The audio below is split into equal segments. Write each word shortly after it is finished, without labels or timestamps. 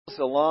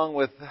along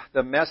with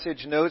the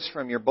message notes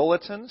from your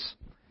bulletins.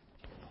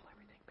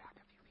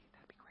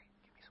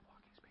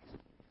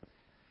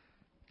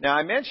 Now,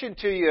 I mentioned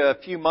to you a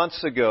few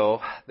months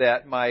ago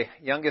that my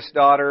youngest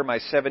daughter, my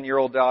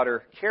 7-year-old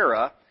daughter,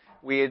 Kara,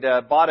 we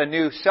had bought a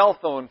new cell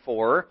phone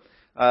for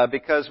her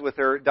because with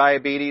her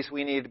diabetes,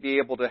 we needed to be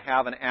able to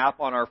have an app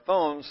on our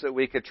phones that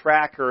we could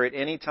track her at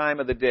any time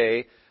of the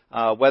day,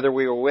 whether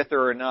we were with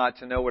her or not,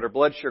 to know what her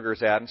blood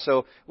sugar's at. And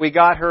so we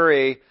got her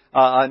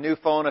a new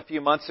phone a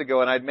few months ago,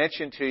 and I'd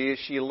mentioned to you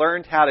she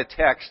learned how to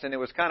text, and it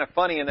was kind of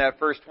funny in that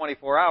first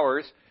 24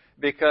 hours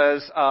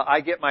because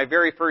I get my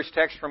very first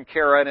text from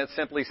Kara, and it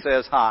simply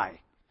says, "Hi."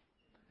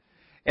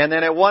 And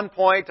then at one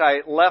point, I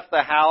left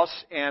the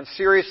house, and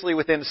seriously,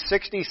 within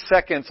 60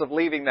 seconds of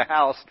leaving the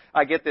house,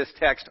 I get this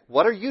text,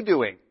 "What are you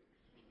doing?"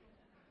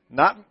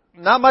 Not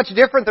much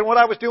different than what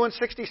I was doing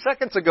 60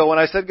 seconds ago when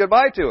I said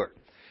goodbye to her.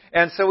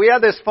 And so we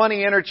had this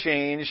funny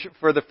interchange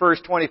for the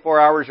first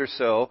 24 hours or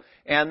so.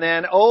 And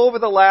then over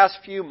the last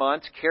few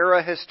months,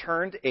 Kara has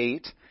turned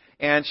 8,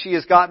 and she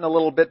has gotten a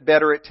little bit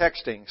better at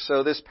texting.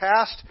 So this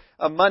past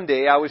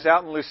Monday, I was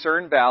out in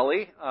Lucerne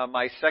Valley.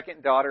 My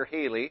second daughter,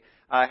 Haley,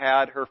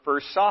 had her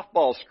first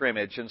softball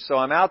scrimmage. And so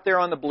I'm out there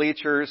on the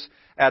bleachers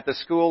at the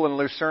school in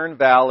Lucerne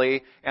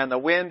Valley, and the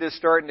wind is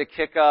starting to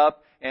kick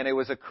up, and it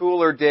was a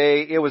cooler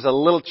day. It was a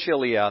little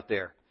chilly out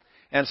there.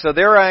 And so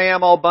there I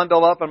am all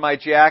bundled up in my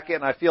jacket,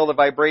 and I feel the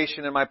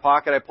vibration in my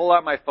pocket. I pull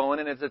out my phone,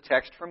 and it's a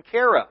text from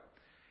Kara.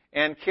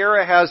 And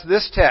Kara has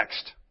this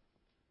text: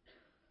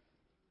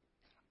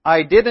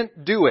 "I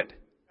didn't do it."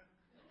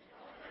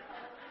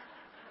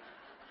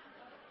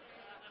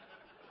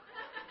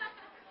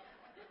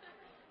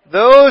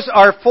 Those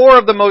are 4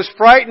 of the most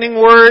frightening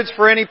words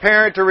for any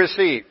parent to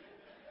receive.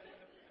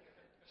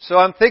 So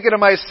I'm thinking to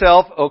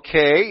myself,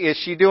 okay, is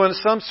she doing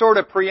some sort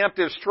of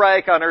preemptive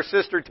strike on her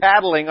sister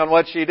tattling on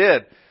what she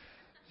did?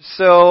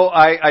 So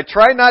I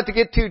tried not to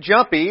get too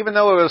jumpy. Even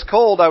though it was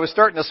cold, I was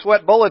starting to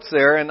sweat bullets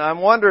there, and I'm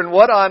wondering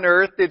what on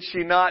earth did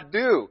she not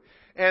do?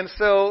 And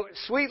so,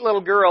 sweet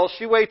little girl,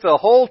 she waits a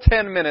whole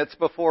 10 minutes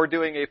before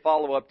doing a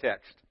follow-up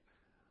text.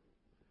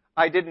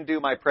 "I didn't do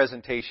my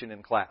presentation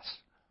in class."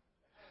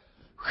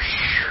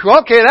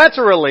 Okay, that's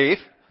a relief.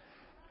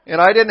 And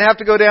I didn't have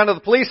to go down to the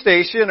police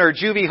station or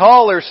juvie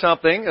hall or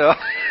something.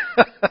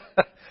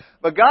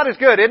 But God is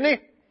good, isn't He?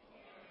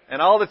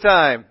 And all the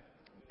time.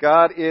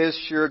 God is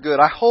sure good.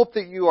 I hope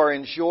that you are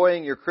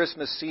enjoying your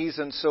Christmas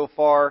season so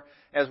far.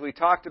 As we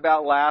talked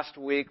about last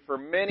week, for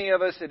many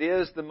of us, it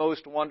is the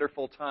most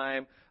wonderful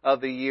time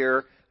of the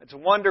year. It's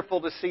wonderful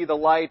to see the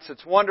lights.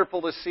 It's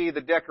wonderful to see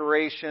the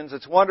decorations.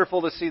 It's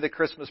wonderful to see the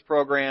Christmas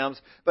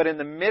programs. But in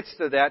the midst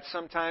of that,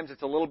 sometimes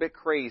it's a little bit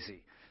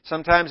crazy.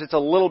 Sometimes it's a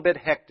little bit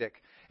hectic.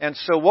 And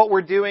so what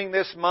we're doing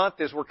this month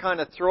is we're kind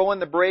of throwing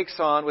the brakes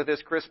on with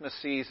this Christmas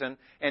season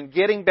and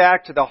getting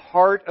back to the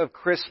heart of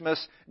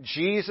Christmas,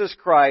 Jesus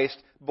Christ,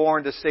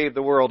 born to save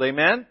the world.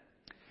 Amen?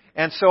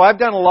 And so I've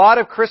done a lot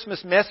of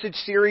Christmas message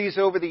series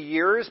over the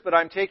years, but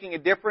I'm taking a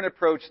different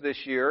approach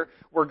this year.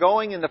 We're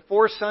going in the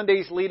 4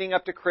 Sundays leading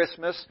up to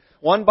Christmas,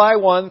 one by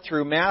one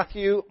through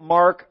Matthew,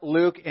 Mark,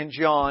 Luke, and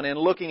John, and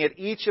looking at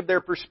each of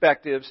their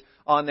perspectives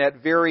on that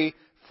very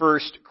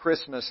first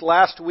Christmas.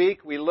 Last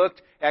week, we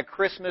looked at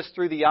Christmas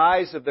through the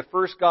eyes of the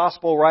first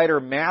gospel writer,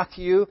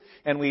 Matthew,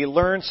 and we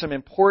learned some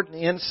important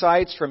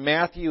insights from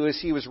Matthew as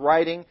he was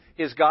writing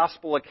his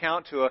gospel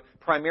account to a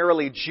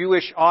primarily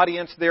Jewish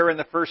audience there in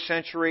the first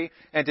century.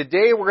 And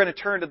today we're going to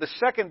turn to the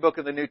second book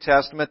of the New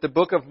Testament, the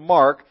book of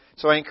Mark.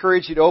 So I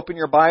encourage you to open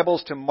your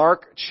Bibles to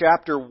Mark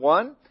chapter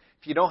 1.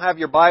 If you don't have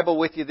your Bible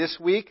with you this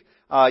week,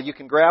 you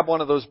can grab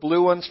one of those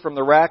blue ones from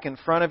the rack in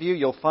front of you.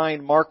 You'll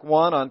find Mark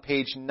 1 on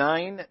page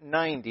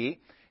 990.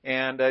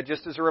 And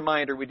just as a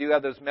reminder, we do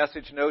have those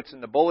message notes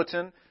in the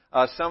bulletin.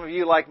 Some of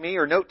you, like me,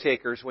 are note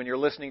takers when you're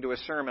listening to a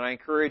sermon. I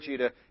encourage you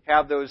to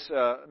have those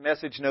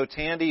message notes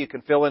handy. You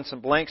can fill in some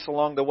blanks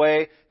along the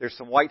way. There's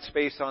some white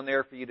space on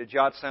there for you to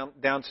jot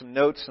down some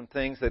notes, some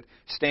things that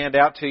stand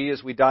out to you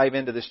as we dive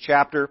into this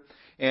chapter.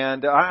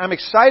 And I'm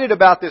excited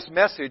about this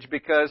message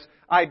because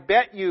I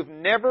bet you've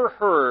never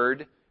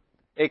heard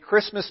a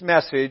Christmas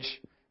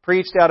message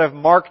preached out of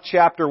Mark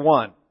chapter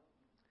 1.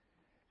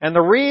 And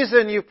the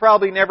reason you've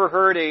probably never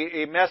heard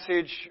a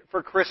message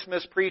for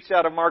Christmas preached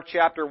out of Mark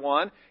chapter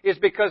 1 is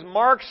because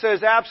Mark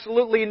says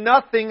absolutely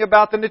nothing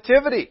about the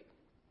Nativity.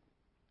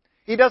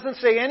 He doesn't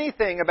say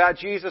anything about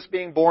Jesus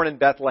being born in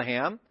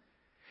Bethlehem.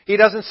 He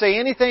doesn't say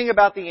anything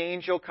about the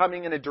angel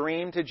coming in a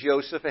dream to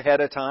Joseph ahead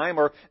of time,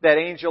 or that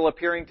angel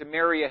appearing to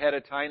Mary ahead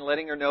of time,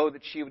 letting her know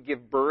that she would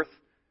give birth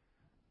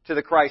to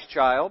the Christ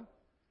child.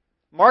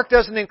 Mark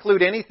doesn't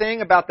include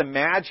anything about the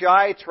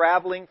Magi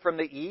traveling from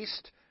the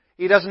east.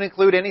 He doesn't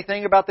include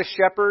anything about the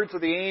shepherds or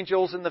the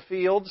angels in the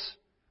fields.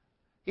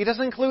 He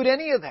doesn't include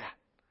any of that.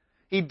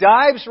 He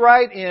dives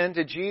right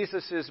into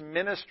Jesus'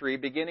 ministry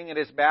beginning at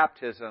His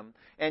baptism.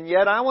 And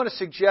yet I want to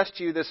suggest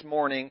to you this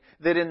morning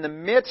that in the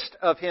midst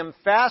of Him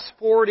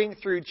fast-forwarding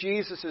through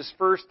Jesus'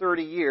 first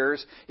 30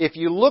 years, if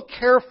you look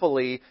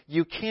carefully,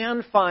 you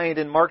can find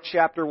in Mark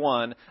chapter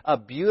 1 a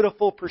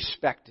beautiful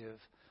perspective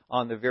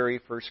on the very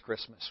first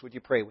Christmas. Would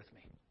you pray with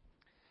me?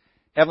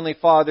 Heavenly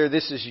Father,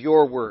 this is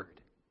your word.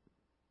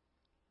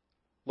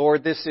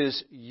 Lord, this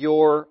is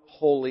your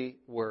holy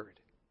word.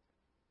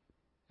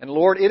 And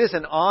Lord, it is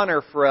an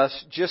honor for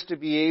us just to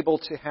be able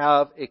to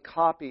have a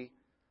copy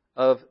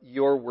of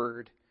your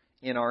word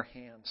in our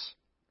hands.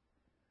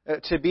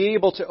 To be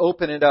able to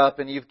open it up,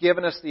 and you've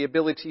given us the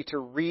ability to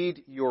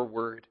read your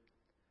word,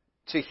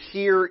 to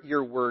hear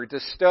your word, to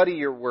study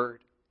your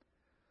word.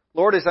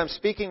 Lord, as I'm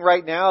speaking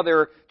right now, there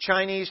are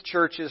Chinese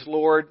churches,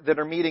 Lord, that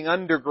are meeting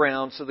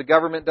underground so the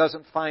government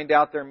doesn't find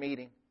out they're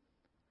meeting.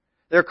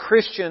 There are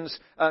Christians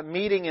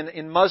meeting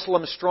in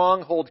Muslim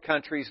stronghold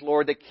countries,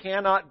 Lord, that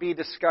cannot be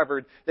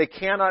discovered, they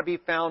cannot be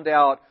found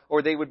out,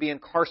 or they would be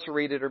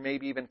incarcerated or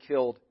maybe even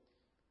killed.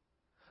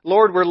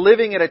 Lord, we're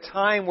living at a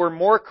time where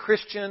more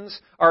Christians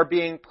are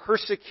being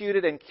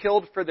persecuted and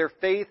killed for their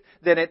faith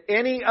than at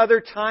any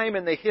other time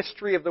in the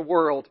history of the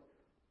world.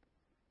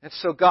 And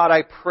so, God,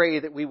 I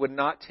pray that we would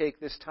not take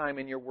this time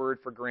in your word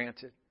for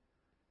granted.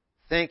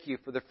 Thank you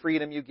for the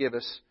freedom you give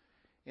us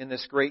in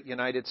this great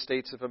United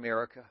States of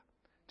America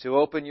to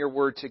open your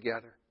word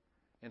together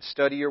and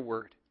study your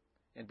word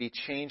and be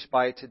changed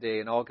by it today.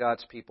 And all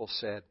God's people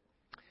said,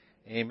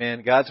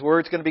 amen. God's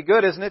word's going to be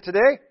good, isn't it,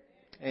 today?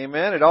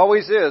 Amen. It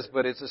always is,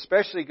 but it's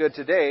especially good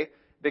today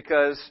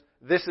because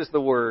this is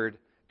the word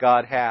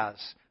God has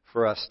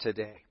for us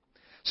today.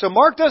 So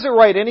Mark doesn't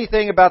write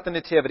anything about the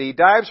Nativity. He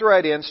dives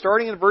right in,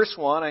 starting in verse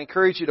 1. I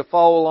encourage you to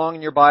follow along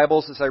in your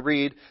Bibles as I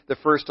read the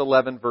first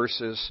 11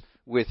 verses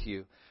with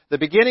you. The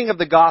beginning of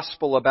the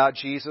gospel about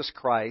Jesus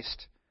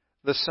Christ,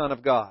 the Son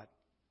of God.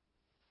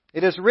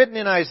 It is written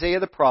in Isaiah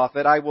the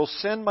prophet, I will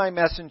send my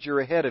messenger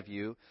ahead of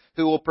you,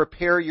 who will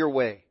prepare your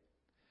way.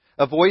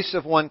 A voice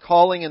of one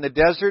calling in the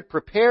desert,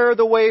 prepare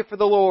the way for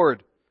the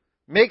Lord.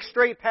 Make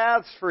straight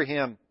paths for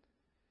Him.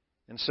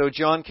 And so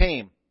John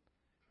came,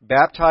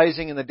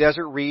 baptizing in the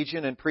desert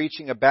region and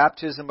preaching a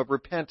baptism of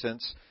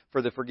repentance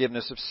for the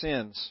forgiveness of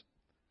sins.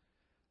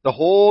 The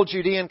whole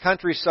Judean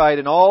countryside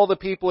and all the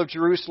people of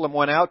Jerusalem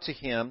went out to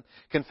him,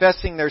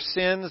 confessing their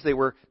sins. They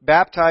were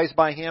baptized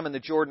by him in the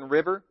Jordan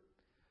River.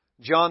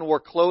 John wore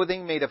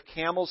clothing made of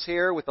camel's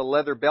hair with a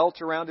leather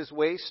belt around his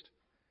waist,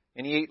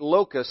 and he ate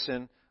locusts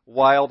and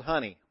wild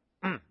honey.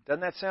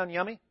 Doesn't that sound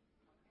yummy?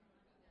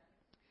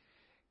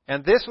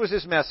 And this was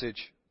his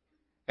message.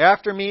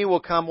 After me will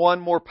come one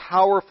more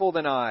powerful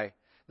than I,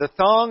 the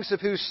thongs of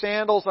whose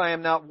sandals I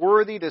am not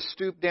worthy to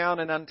stoop down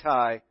and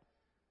untie.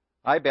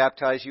 I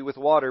baptize you with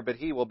water, but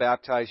He will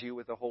baptize you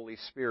with the Holy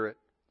Spirit.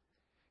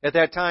 At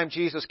that time,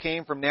 Jesus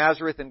came from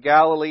Nazareth in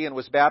Galilee and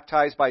was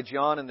baptized by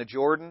John in the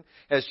Jordan.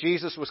 As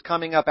Jesus was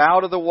coming up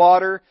out of the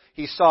water,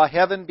 He saw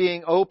heaven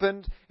being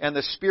opened and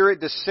the Spirit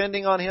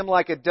descending on Him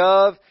like a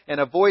dove, and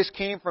a voice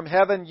came from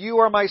heaven, You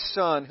are my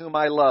Son, whom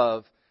I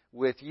love.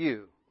 With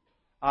you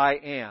I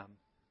am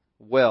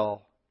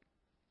well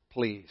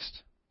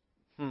pleased.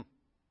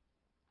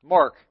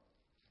 Mark,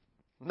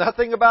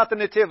 nothing about the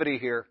Nativity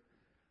here,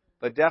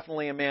 but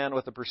definitely a man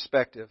with a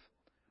perspective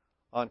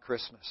on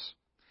Christmas.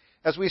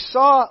 As we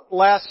saw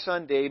last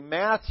Sunday,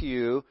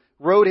 Matthew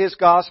wrote his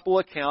gospel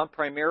account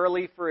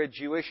primarily for a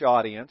Jewish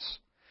audience.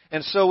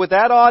 And so with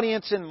that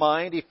audience in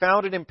mind, he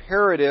found it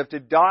imperative to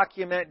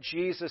document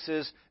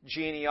Jesus'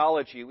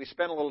 genealogy. We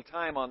spent a little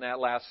time on that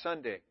last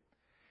Sunday.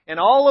 And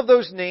all of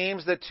those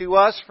names that to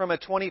us from a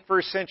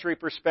 21st century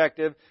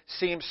perspective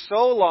seem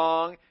so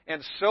long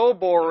and so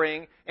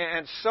boring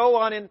and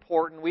so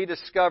unimportant, we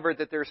discovered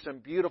that there's some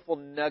beautiful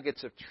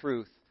nuggets of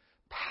truth,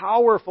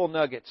 powerful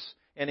nuggets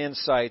and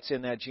insights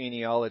in that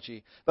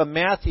genealogy. But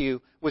Matthew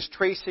was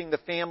tracing the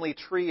family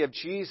tree of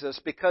Jesus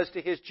because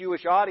to his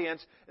Jewish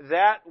audience,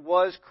 that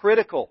was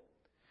critical.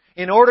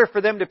 In order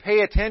for them to pay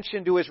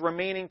attention to his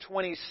remaining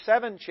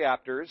 27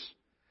 chapters,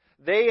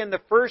 they in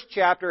the first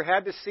chapter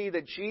had to see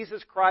that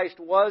Jesus Christ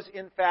was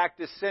in fact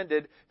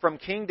descended from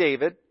King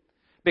David,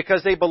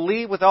 because they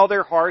believed with all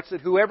their hearts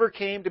that whoever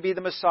came to be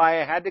the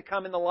Messiah had to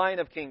come in the line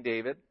of King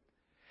David.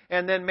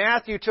 And then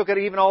Matthew took it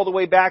even all the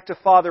way back to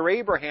Father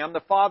Abraham,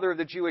 the father of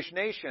the Jewish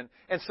nation.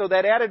 And so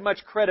that added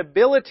much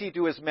credibility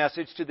to his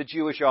message to the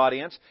Jewish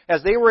audience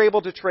as they were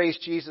able to trace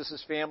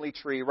Jesus' family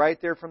tree right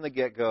there from the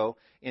get-go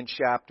in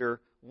chapter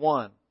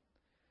 1.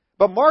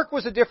 But Mark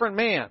was a different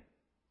man.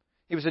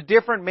 He was a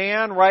different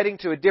man writing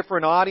to a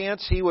different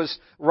audience. He was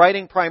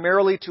writing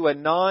primarily to a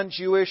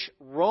non-Jewish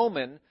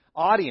Roman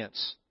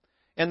audience.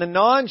 And the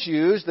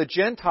non-Jews, the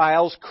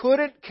Gentiles,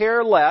 couldn't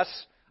care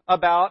less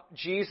about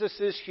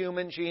Jesus'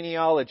 human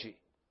genealogy.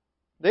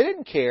 They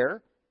didn't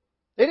care.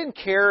 They didn't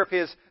care if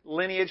his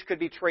lineage could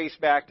be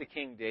traced back to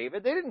King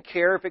David. They didn't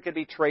care if it could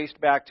be traced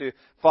back to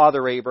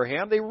Father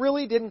Abraham. They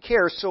really didn't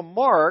care. So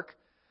Mark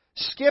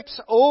skips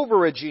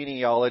over a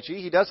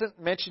genealogy. He doesn't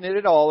mention it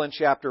at all in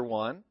chapter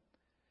 1.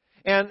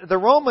 And the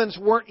Romans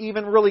weren't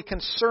even really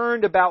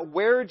concerned about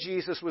where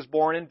Jesus was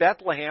born in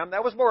Bethlehem.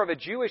 That was more of a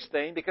Jewish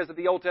thing because of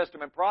the Old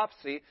Testament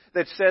prophecy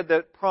that said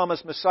the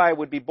promised Messiah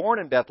would be born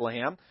in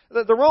Bethlehem.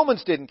 The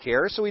Romans didn't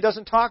care, so he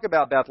doesn't talk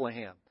about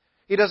Bethlehem.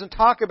 He doesn't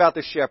talk about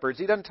the shepherds.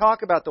 He doesn't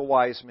talk about the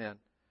wise men.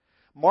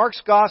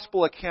 Mark's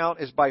gospel account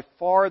is by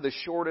far the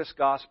shortest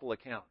gospel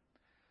account.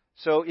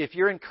 So if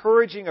you're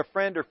encouraging a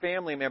friend or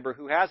family member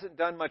who hasn't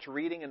done much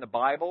reading in the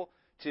Bible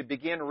to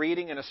begin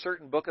reading in a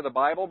certain book of the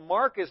Bible,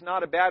 Mark is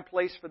not a bad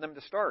place for them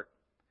to start.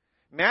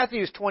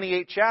 Matthew's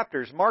 28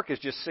 chapters, Mark is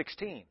just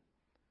 16.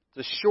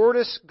 The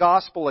shortest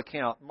gospel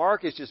account.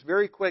 Mark is just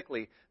very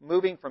quickly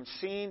moving from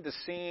scene to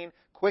scene,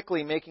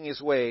 quickly making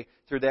his way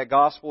through that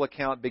gospel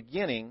account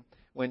beginning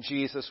when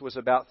Jesus was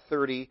about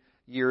 30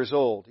 years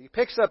old. He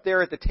picks up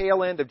there at the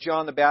tail end of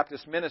John the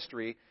Baptist's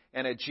ministry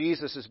and at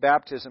Jesus'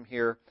 baptism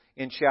here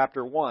in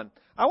chapter 1.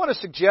 I want to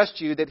suggest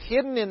to you that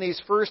hidden in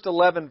these first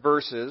 11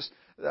 verses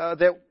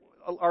that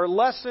are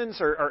lessons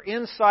or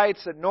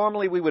insights that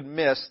normally we would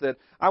miss, that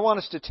I want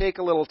us to take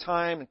a little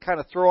time and kind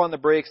of throw on the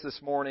brakes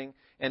this morning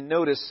and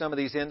notice some of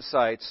these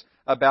insights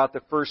about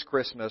the first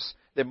Christmas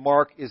that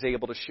Mark is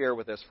able to share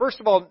with us. First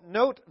of all,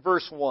 note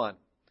verse 1.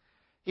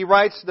 He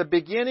writes, the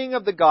beginning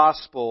of the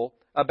gospel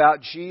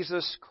about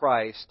Jesus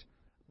Christ,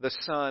 the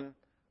Son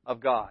of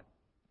God.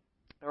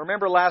 Now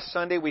remember last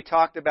Sunday we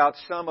talked about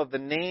some of the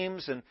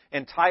names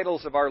and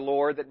titles of our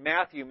Lord that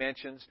Matthew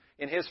mentions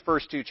in his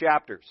first two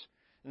chapters.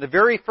 In the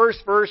very first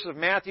verse of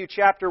Matthew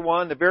chapter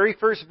 1, the very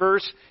first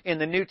verse in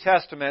the New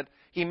Testament,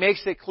 he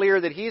makes it clear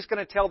that he's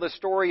going to tell the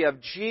story of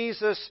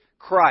Jesus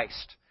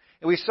Christ.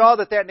 And we saw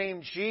that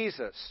name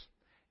Jesus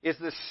is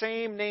the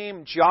same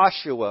name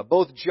Joshua.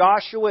 Both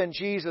Joshua and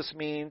Jesus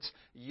means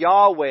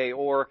Yahweh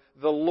or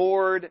the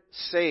Lord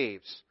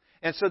saves.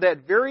 And so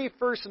that very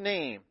first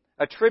name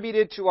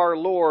attributed to our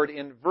Lord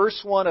in verse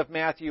 1 of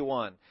Matthew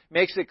 1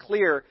 makes it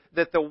clear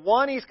that the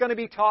one he's going to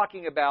be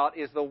talking about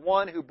is the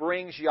one who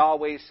brings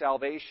Yahweh's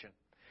salvation.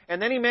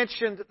 And then he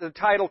mentioned the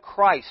title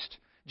Christ.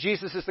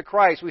 Jesus is the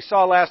Christ. We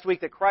saw last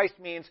week that Christ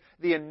means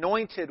the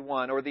anointed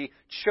one or the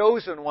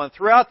chosen one.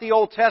 Throughout the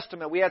Old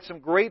Testament, we had some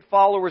great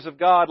followers of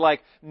God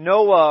like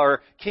Noah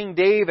or King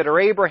David or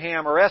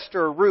Abraham or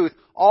Esther or Ruth.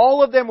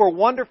 All of them were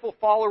wonderful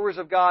followers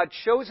of God,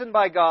 chosen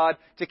by God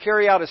to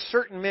carry out a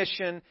certain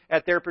mission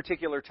at their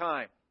particular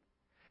time.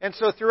 And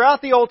so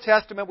throughout the Old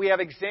Testament, we have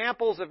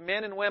examples of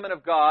men and women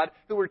of God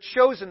who were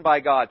chosen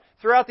by God.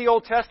 Throughout the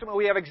Old Testament,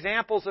 we have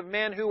examples of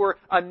men who were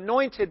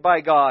anointed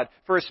by God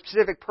for a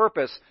specific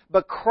purpose.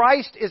 But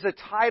Christ is a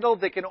title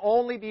that can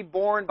only be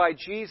borne by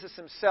Jesus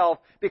Himself,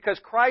 because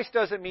Christ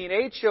doesn't mean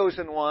a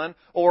chosen one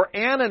or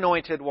an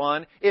anointed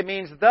one. It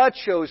means the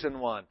chosen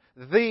one,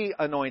 the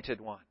anointed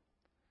one.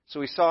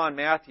 So we saw in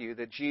Matthew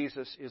that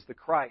Jesus is the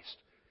Christ.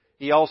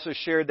 He also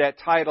shared that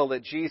title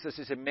that Jesus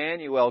is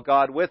Emmanuel,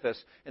 God with us.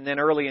 And then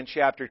early in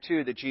chapter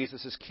 2 that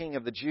Jesus is King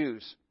of the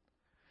Jews.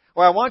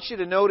 Well, I want you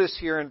to notice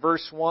here in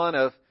verse 1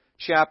 of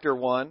chapter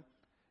 1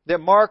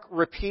 that Mark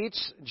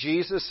repeats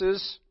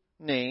Jesus'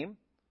 name.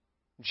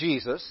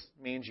 Jesus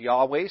means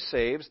Yahweh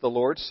saves, the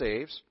Lord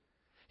saves.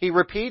 He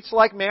repeats,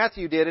 like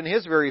Matthew did in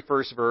his very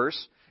first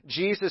verse,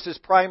 Jesus'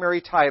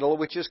 primary title,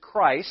 which is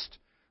Christ,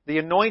 the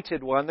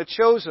anointed one, the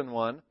chosen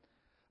one.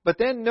 But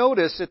then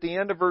notice at the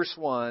end of verse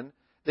 1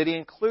 that he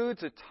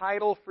includes a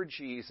title for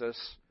Jesus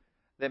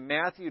that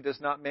Matthew does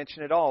not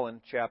mention at all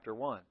in chapter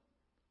 1.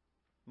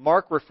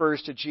 Mark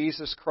refers to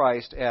Jesus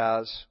Christ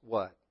as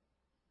what?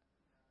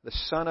 The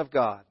Son of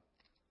God.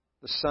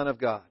 The Son of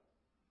God.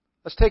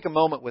 Let's take a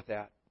moment with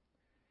that.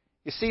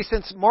 You see,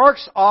 since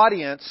Mark's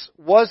audience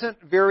wasn't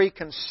very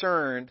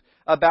concerned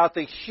about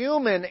the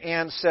human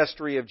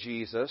ancestry of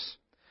Jesus,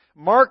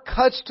 Mark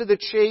cuts to the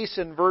chase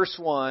in verse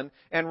 1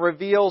 and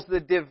reveals the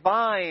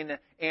divine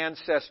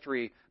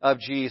ancestry of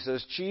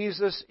Jesus.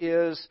 Jesus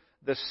is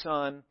the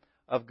Son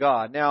of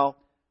God. Now,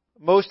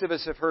 most of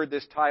us have heard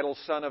this title,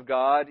 Son of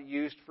God,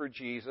 used for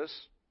Jesus.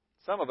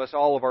 Some of us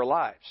all of our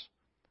lives.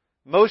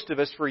 Most of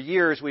us, for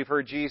years, we've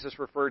heard Jesus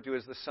referred to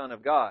as the Son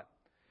of God.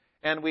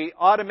 And we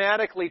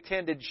automatically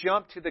tend to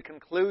jump to the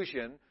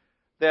conclusion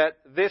that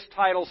this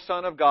title,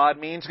 Son of God,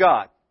 means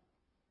God.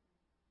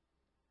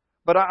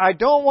 But I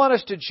don't want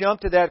us to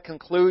jump to that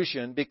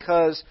conclusion,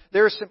 because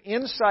there are some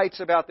insights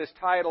about this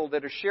title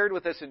that are shared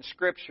with us in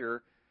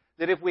Scripture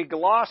that if we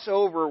gloss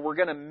over, we're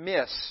going to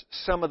miss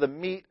some of the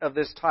meat of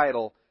this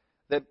title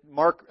that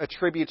Mark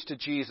attributes to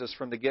Jesus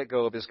from the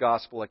get-go of his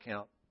gospel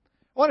account.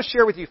 I want to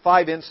share with you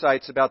 5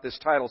 insights about this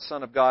title,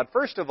 Son of God.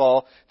 First of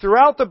all,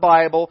 throughout the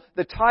Bible,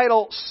 the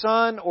title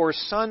Son or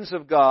Sons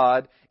of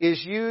God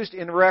is used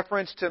in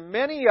reference to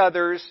many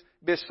others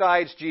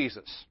besides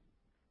Jesus.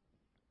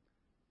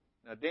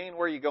 Now, Dane,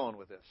 where are you going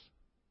with this?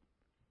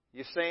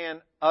 You saying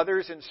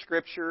others in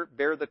Scripture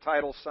bear the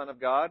title Son of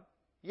God?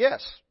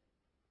 Yes.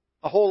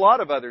 A whole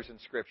lot of others in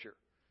Scripture.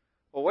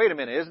 Well, wait a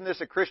minute. Isn't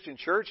this a Christian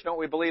church? Don't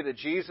we believe that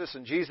Jesus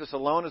and Jesus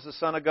alone is the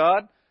Son of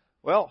God?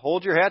 Well,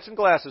 hold your hats and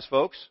glasses,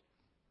 folks.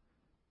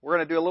 We're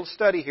going to do a little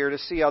study here to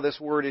see how this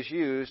word is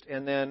used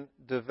and then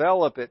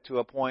develop it to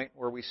a point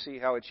where we see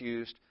how it's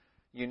used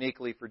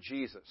uniquely for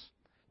Jesus.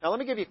 Now, let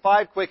me give you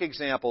 5 quick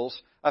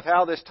examples of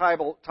how this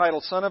title,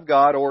 Son of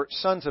God, or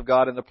Sons of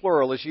God in the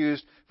plural, is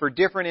used for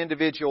different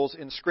individuals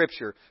in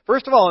Scripture.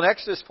 First of all, in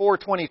Exodus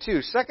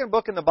 4:22, second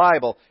book in the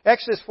Bible,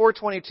 Exodus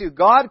 4:22,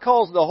 God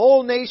calls the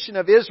whole nation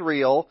of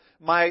Israel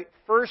my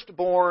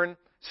firstborn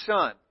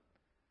son.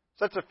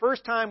 So that's the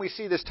first time we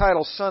see this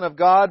title, Son of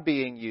God,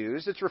 being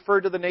used. It's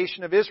referred to the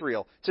nation of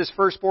Israel. It's His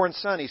firstborn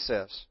son, He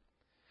says.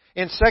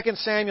 In 2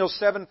 Samuel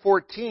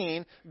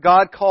 7:14,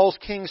 God calls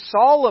King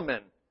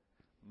Solomon,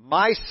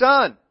 my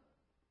son.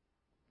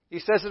 He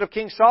says it of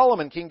King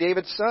Solomon, King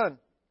David's son,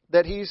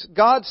 that he's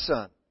God's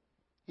son.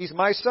 He's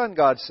my son,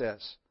 God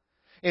says.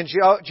 In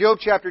Job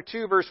chapter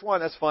 2, verse 1,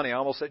 that's funny, I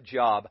almost said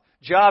Job.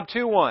 Job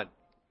 2:1.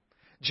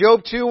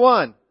 Job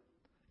 2:1.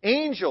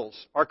 Angels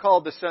are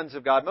called the sons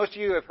of God. Most of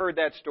you have heard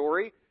that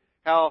story,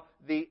 how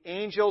the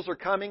angels are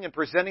coming and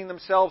presenting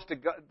themselves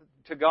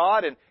to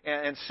God,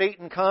 and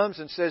Satan comes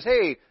and says,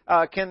 hey,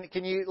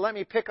 can you let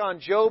me pick on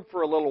Job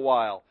for a little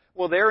while?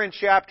 Well, there in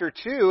chapter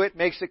 2, it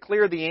makes it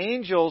clear the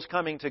angels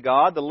coming to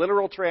God, the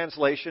literal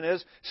translation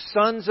is,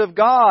 sons of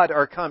God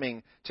are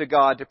coming to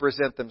God to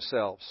present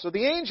themselves. So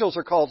the angels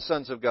are called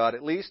sons of God,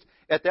 at least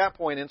at that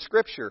point in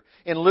Scripture.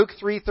 In Luke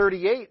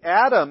 3:38,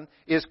 Adam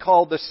is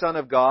called the son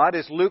of God,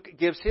 as Luke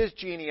gives his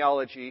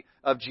genealogy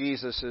of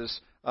Jesus'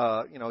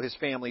 his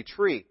family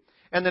tree.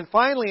 And then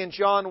finally in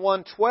John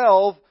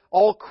 1:12,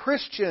 all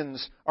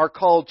Christians are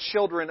called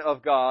children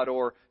of God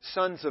or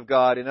sons of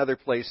God in other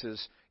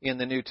places in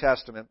the New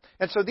Testament.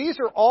 And so these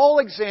are all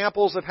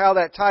examples of how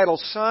that title,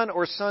 Son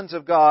or Sons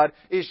of God,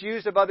 is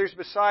used of others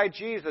beside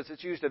Jesus.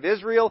 It's used of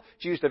Israel,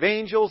 it's used of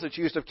angels, it's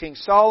used of King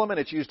Solomon,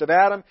 it's used of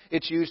Adam,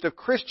 it's used of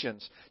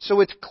Christians. So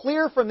it's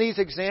clear from these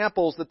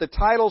examples that the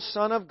title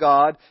Son of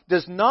God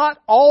does not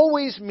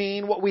always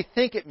mean what we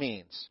think it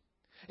means.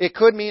 It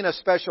could mean a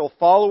special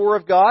follower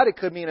of God, it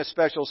could mean a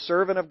special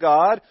servant of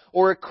God,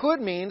 or it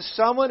could mean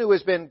someone who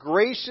has been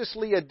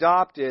graciously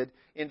adopted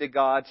into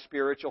God's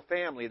spiritual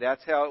family.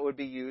 That's how it would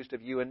be used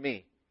of you and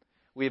me.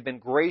 We have been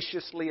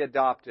graciously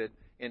adopted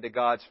into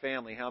God's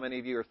family. How many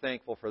of you are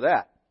thankful for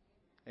that?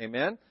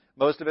 Amen?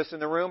 Most of us in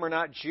the room are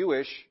not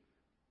Jewish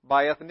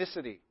by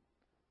ethnicity.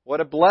 What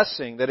a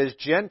blessing that as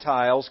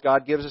Gentiles,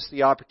 God gives us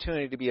the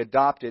opportunity to be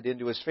adopted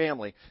into His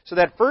family. So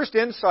that first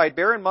insight,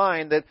 bear in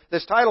mind that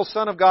this title,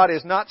 Son of God,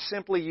 is not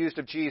simply used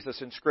of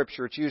Jesus in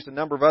Scripture. It's used a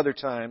number of other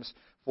times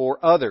for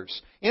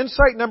others.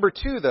 Insight number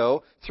 2,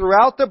 though,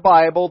 throughout the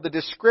Bible, the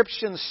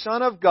description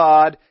Son of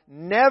God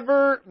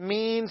never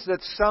means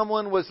that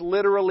someone was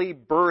literally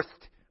birthed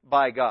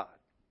by God.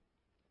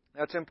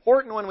 Now, it's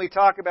important when we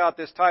talk about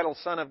this title,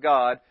 Son of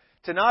God,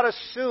 to not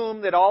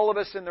assume that all of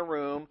us in the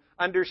room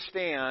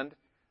understand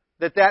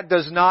that that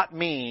does not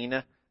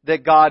mean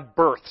that God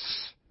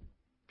births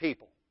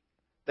people,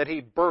 that He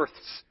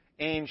births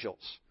angels.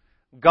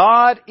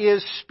 God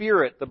is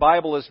spirit. The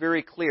Bible is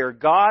very clear.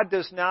 God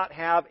does not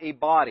have a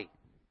body.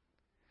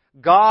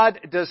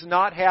 God does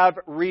not have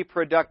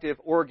reproductive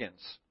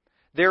organs.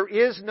 There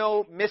is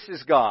no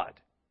Mrs. God.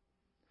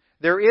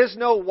 There is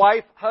no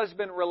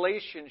wife-husband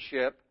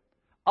relationship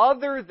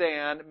other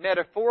than,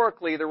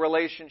 metaphorically, the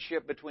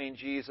relationship between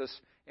Jesus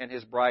and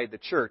His bride, the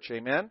church.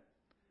 Amen?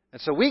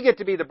 And so we get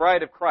to be the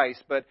bride of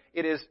Christ, but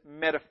it is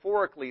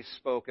metaphorically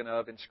spoken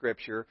of in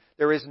Scripture.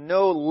 There is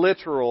no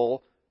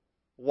literal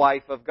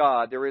wife of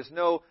God. There is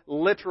no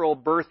literal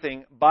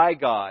birthing by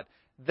God.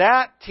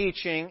 That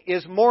teaching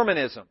is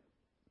Mormonism.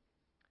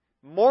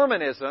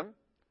 Mormonism,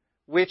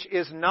 which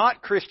is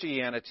not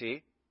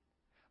Christianity,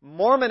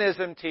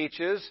 Mormonism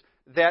teaches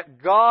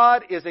that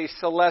God is a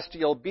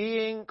celestial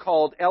being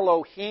called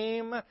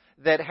Elohim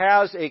that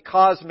has a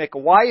cosmic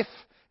wife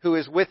who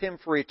is with Him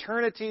for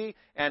eternity,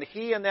 and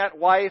He and that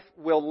wife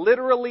will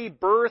literally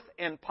birth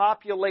and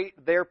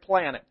populate their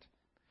planet.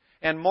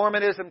 And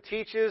Mormonism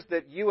teaches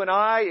that you and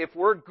I, if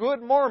we're good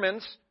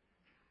Mormons,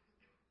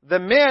 the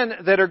men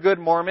that are good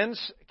Mormons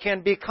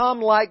can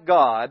become like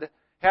God,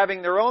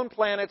 having their own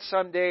planet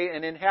someday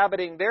and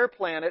inhabiting their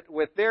planet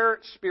with their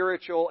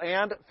spiritual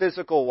and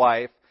physical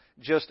wife,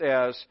 just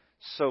as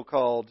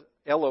so-called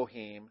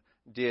Elohim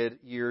did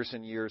years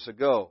and years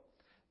ago.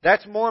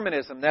 That's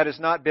Mormonism. That is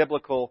not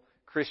biblical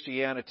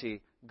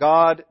Christianity.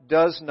 God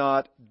does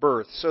not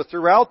birth. So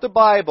throughout the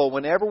Bible,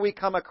 whenever we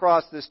come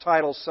across this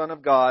title, Son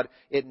of God,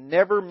 it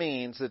never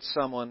means that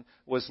someone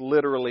was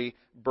literally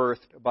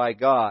birthed by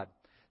God.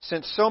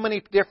 Since so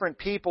many different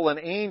people and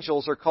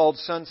angels are called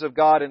sons of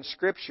God in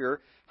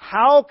Scripture,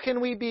 how can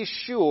we be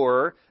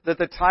sure that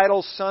the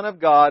title Son of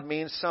God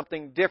means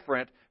something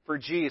different for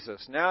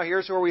Jesus? Now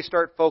here's where we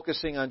start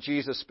focusing on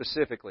Jesus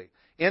specifically.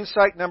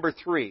 Insight number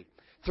 3.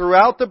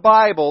 Throughout the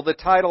Bible, the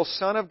title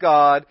Son of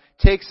God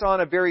takes on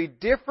a very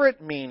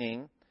different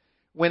meaning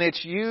when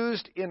it's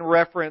used in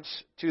reference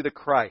to the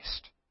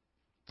Christ.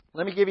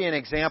 Let me give you an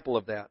example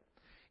of that.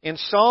 In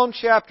Psalm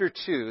chapter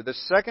 2, the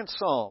second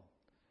Psalm,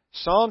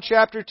 Psalm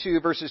chapter 2,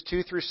 verses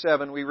 2 through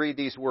 7, we read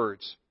these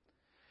words.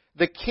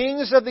 The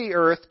kings of the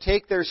earth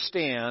take their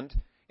stand,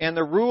 and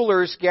the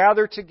rulers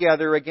gather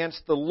together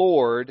against the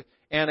Lord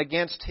and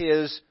against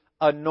His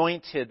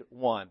anointed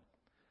one.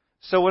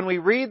 So when we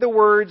read the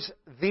words,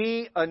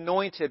 the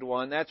anointed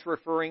one, that's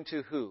referring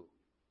to who?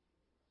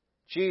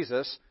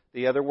 Jesus.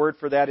 The other word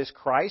for that is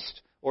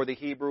Christ, or the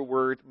Hebrew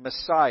word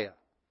Messiah.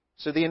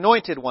 So the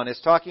anointed one is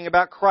talking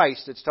about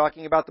Christ. It's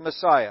talking about the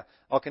Messiah.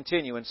 I'll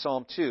continue in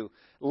Psalm 2.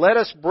 Let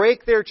us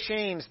break their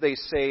chains, they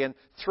say, and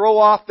throw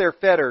off their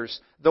fetters.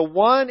 The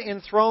one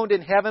enthroned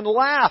in heaven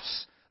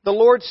laughs. The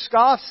Lord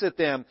scoffs at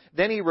them.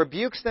 Then He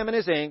rebukes them in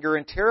His anger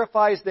and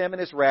terrifies them in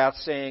His wrath,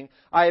 saying,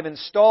 I have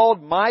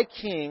installed my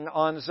King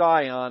on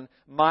Zion,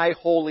 my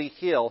holy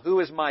hill.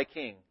 Who is my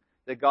King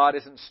that God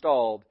has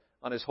installed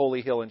on His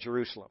holy hill in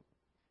Jerusalem?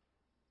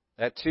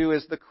 That too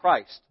is the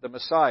Christ, the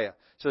Messiah.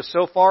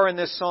 So far in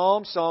this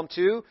psalm, Psalm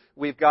 2,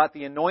 we've got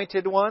the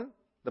anointed one,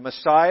 the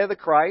Messiah, the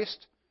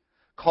Christ,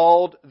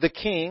 called the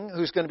King,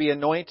 who's going to be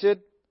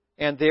anointed,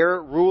 and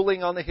there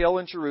ruling on the hill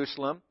in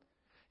Jerusalem.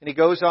 And he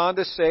goes on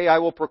to say, I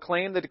will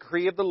proclaim the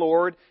decree of the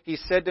Lord. He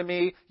said to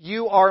me,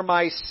 you are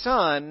my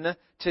son.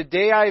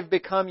 Today I have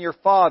become your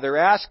father.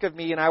 Ask of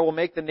me, and I will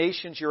make the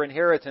nations your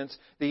inheritance,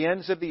 the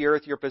ends of the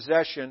earth your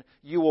possession.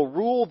 You will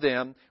rule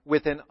them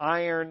with an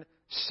iron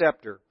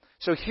scepter.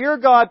 So here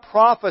God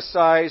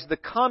prophesies the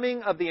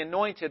coming of the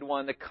anointed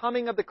one, the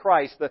coming of the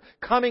Christ, the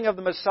coming of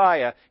the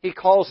Messiah. He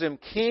calls Him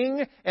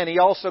King, and He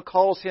also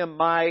calls Him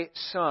my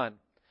son.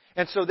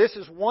 And so this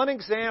is one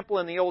example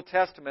in the Old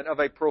Testament of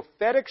a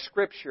prophetic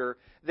scripture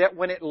that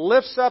when it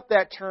lifts up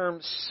that term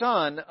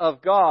Son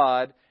of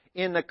God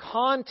in the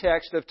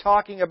context of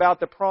talking about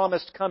the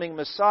promised coming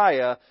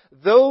Messiah,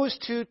 those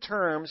two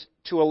terms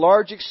to a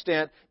large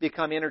extent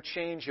become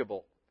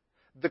interchangeable.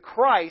 The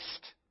Christ,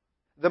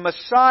 the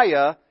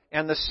Messiah,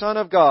 and the Son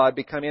of God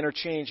become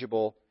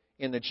interchangeable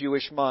in the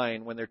Jewish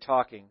mind when they're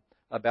talking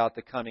about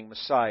the coming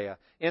Messiah.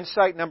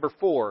 Insight number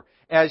 4.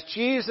 As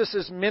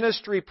Jesus'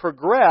 ministry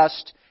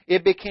progressed,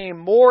 it became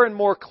more and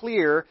more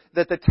clear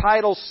that the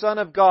title Son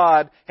of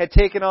God had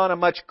taken on a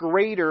much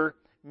greater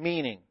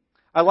meaning.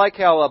 I like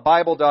how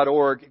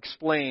Bible.org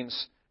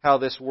explains how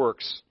this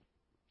works.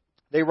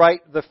 They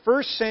write, the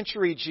first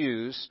century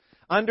Jews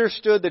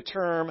understood the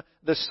term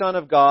the Son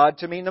of God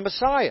to mean the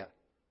Messiah.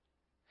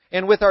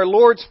 And with our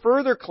Lord's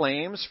further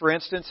claims, for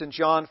instance in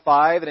John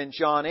 5 and in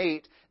John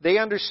 8, they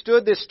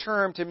understood this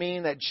term to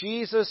mean that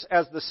Jesus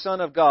as the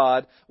Son of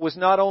God was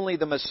not only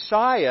the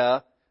Messiah,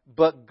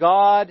 but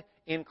God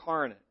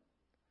incarnate.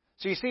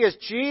 So you see, as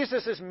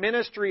Jesus'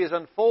 ministry is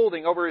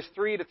unfolding over His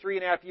 3 to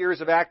 3.5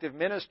 years of active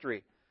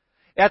ministry,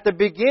 at the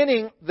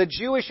beginning, the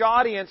Jewish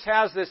audience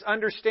has this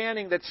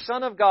understanding that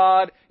Son of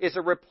God is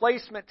a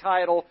replacement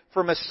title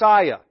for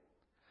Messiah.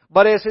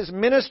 But as His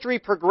ministry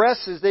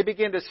progresses, they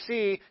begin to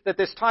see that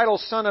this title,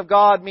 Son of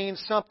God, means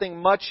something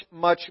much,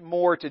 much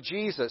more to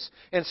Jesus.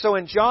 And so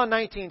in John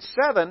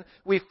 19:7,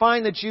 we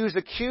find the Jews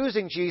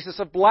accusing Jesus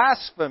of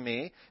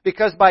blasphemy,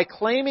 because by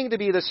claiming to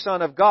be the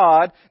Son of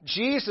God,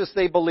 Jesus,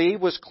 they believe,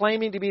 was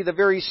claiming to be the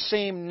very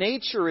same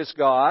nature as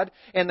God,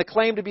 and the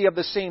claim to be of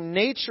the same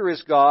nature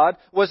as God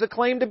was a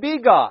claim to be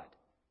God.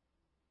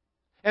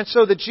 And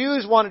so the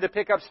Jews wanted to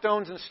pick up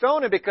stones and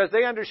stone Him because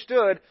they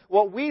understood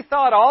what we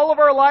thought all of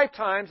our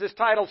lifetimes this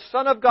title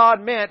Son of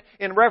God meant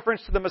in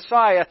reference to the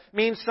Messiah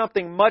means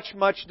something much,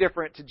 much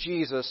different to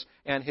Jesus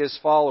and His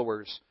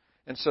followers.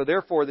 And so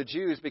therefore the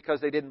Jews,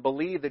 because they didn't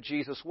believe that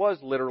Jesus was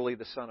literally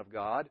the Son of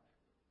God,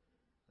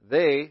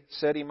 they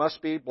said He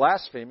must be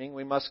blaspheming,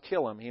 we must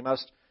kill Him, He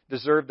must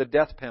deserve the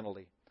death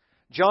penalty.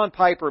 John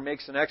Piper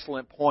makes an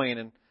excellent point,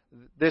 and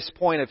this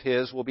point of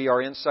his will be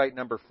our insight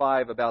number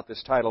 5 about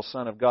this title,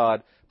 Son of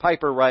God.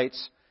 Piper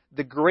writes,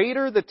 the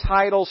greater the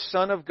title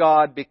Son of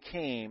God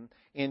became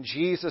in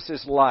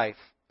Jesus' life,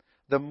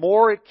 the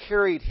more it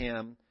carried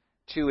Him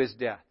to His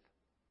death.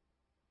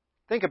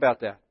 Think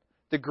about that.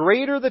 The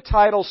greater the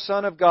title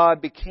Son of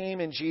God became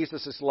in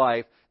Jesus'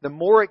 life, the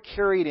more it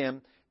carried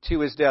Him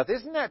to His death.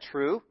 Isn't that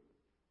true?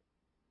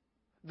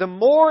 The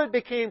more it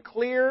became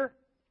clear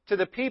to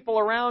the people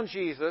around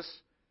Jesus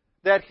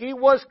that He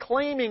was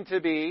claiming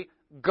to be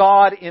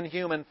God in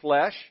human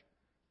flesh,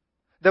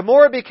 the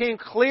more it became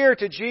clear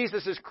to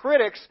Jesus'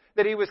 critics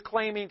that He was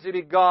claiming to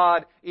be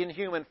God in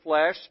human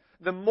flesh,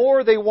 the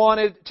more they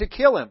wanted to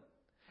kill Him.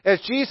 As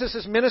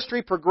Jesus'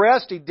 ministry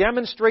progressed, He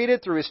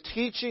demonstrated through His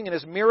teaching and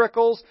His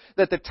miracles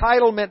that the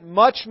title meant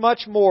much,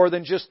 much more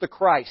than just the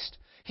Christ.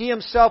 He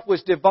Himself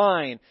was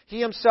divine. He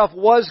Himself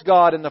was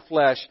God in the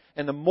flesh.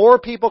 And the more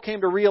people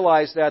came to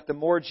realize that, the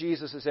more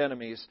Jesus'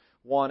 enemies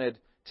wanted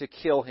to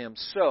kill Him.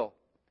 So,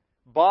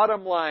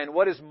 bottom line,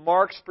 what is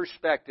Mark's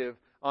perspective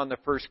on the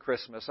first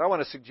Christmas? I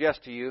want to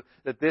suggest to you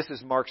that this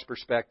is Mark's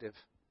perspective.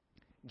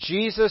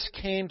 Jesus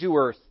came to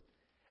earth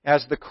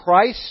as the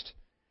Christ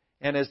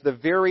and as the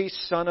very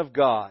Son of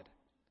God.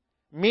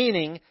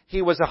 Meaning,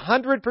 He was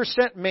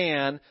 100%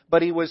 man,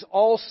 but He was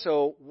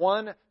also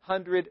 100%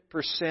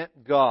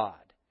 God.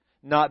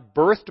 Not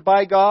birthed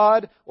by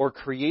God or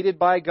created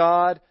by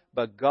God,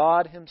 but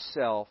God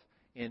Himself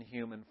in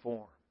human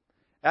form.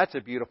 That's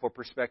a beautiful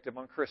perspective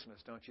on Christmas,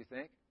 don't you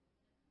think?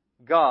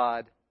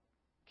 God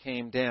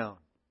came down.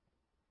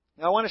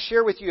 Now I want to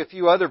share with you a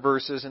few other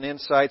verses and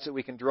insights that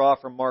we can draw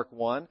from Mark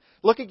 1.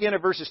 Look again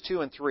at verses 2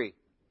 and 3.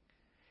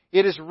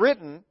 It is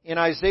written in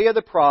Isaiah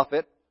the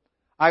prophet,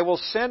 I will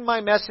send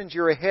my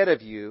messenger ahead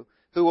of you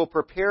who will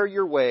prepare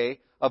your way,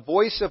 a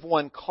voice of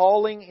one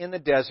calling in the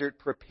desert,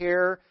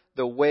 prepare the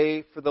the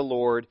way for the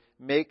Lord.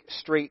 Make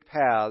straight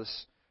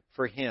paths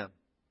for Him.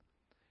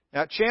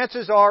 Now,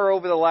 chances are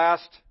over the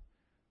last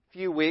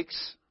few weeks,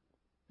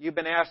 you've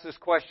been asked this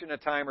question a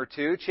time or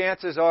two.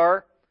 Chances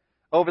are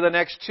over the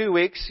next 2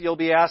 weeks, you'll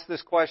be asked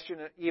this question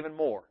even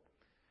more.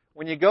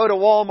 When you go to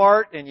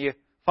Walmart and you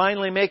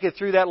finally make it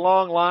through that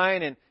long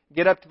line and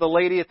get up to the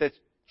lady at the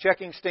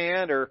checking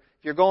stand, or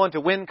if you're going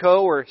to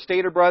Winco or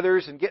Stater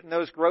Brothers and getting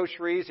those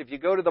groceries, if you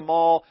go to the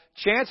mall,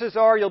 chances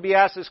are you'll be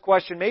asked this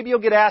question. Maybe you'll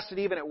get asked it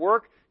even at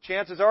work.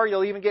 Chances are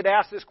you'll even get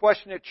asked this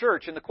question at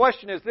church. And the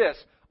question is this: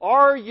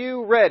 are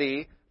you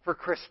ready for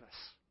Christmas?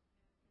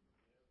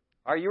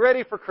 Are you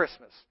ready for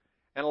Christmas?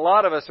 And a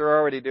lot of us are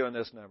already doing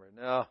this number.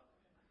 No.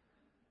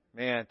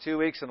 Man, 2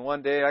 weeks and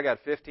 1 day. I got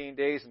 15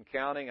 days and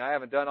counting. I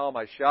haven't done all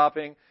my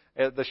shopping.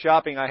 The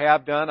shopping I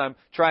have done, I'm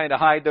trying to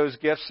hide those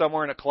gifts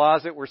somewhere in a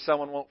closet where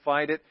someone won't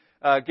find it.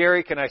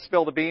 Gary, can I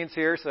spill the beans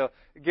here? So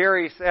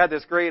Gary had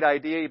this great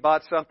idea. He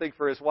bought something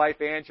for his wife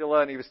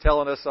Angela, and he was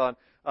telling us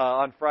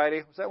on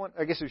Friday. Was that one?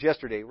 I guess it was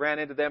yesterday. Ran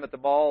into them at the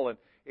mall, and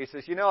he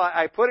says,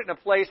 I put it in a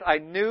place I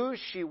knew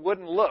she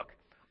wouldn't look,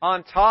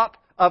 on top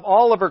of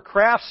all of her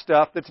craft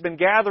stuff that's been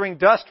gathering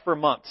dust for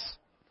months.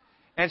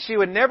 And she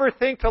would never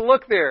think to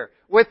look there.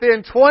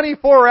 Within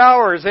 24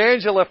 hours,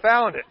 Angela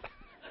found it.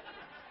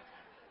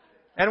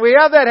 And we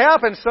have that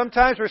happen.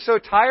 Sometimes we're so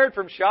tired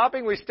from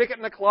shopping, we stick it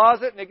in the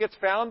closet and it gets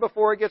found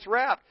before it gets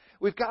wrapped.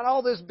 We've got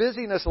all this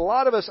busyness. A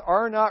lot of us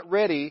are not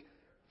ready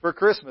for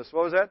Christmas.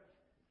 What was that?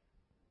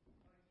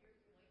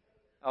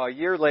 Oh, a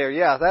year later.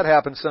 Yeah, that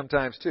happens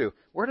sometimes too.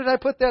 Where did I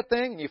put that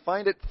thing? And you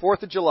find it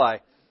 4th of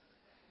July.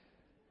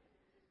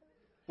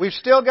 We've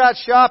still got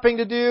shopping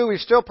to do. We've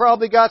still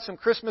probably got some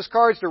Christmas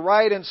cards to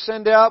write and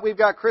send out. We've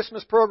got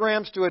Christmas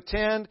programs to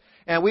attend.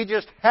 And we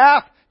just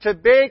have to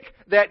bake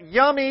that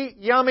yummy,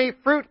 yummy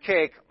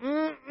fruitcake.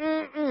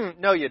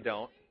 No, you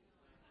don't.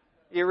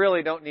 You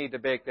really don't need to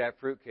bake that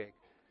fruitcake.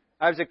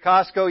 I was at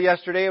Costco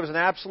yesterday. It was an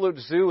absolute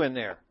zoo in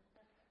there.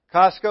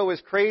 Costco was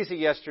crazy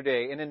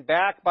yesterday. And in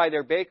back by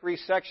their bakery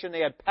section, they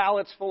had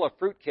pallets full of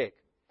fruitcake.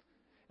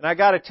 And I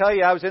got to tell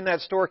you, I was in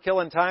that store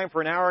killing time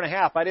for an hour and a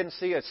half. I didn't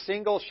see a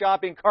single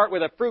shopping cart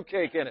with a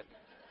fruitcake in it.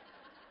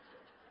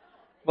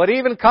 But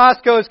even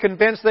Costco is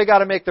convinced they got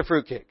to make the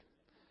fruitcake.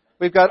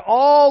 We've got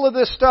all of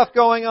this stuff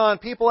going on.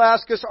 People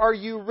ask us, are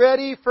you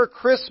ready for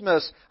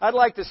Christmas? I'd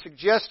like to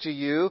suggest to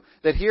you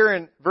that here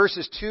in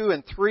verses 2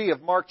 and 3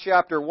 of Mark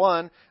chapter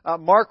 1,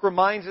 Mark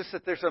reminds us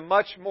that there's a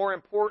much more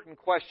important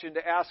question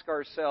to ask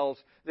ourselves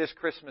this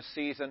Christmas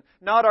season.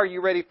 Not are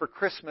you ready for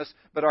Christmas,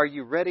 but are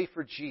you ready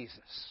for Jesus?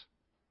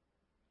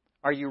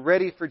 Are you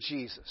ready for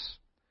Jesus?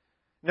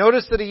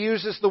 Notice that he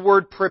uses the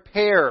word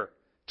prepare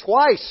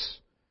twice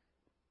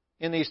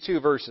in these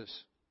 2 verses.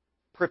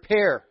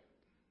 Prepare.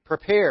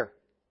 Prepare.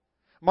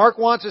 Mark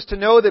wants us to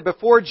know that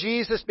before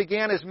Jesus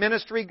began His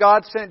ministry,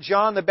 God sent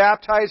John the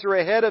Baptizer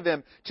ahead of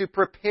Him to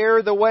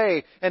prepare the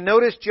way. And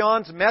notice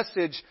John's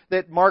message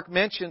that Mark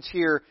mentions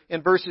here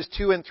in verses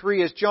 2 and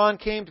 3 as John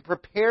came to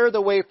prepare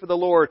the way for the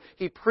Lord.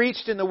 He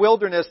preached in the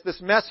wilderness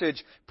this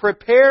message,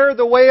 prepare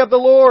the way of the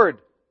Lord.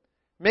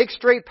 Make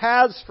straight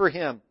paths for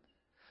Him.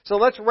 So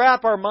let's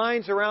wrap our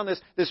minds around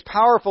this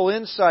powerful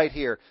insight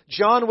here.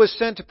 John was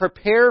sent to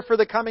prepare for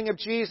the coming of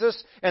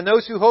Jesus, and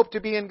those who hope to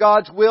be in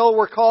God's will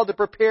were called to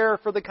prepare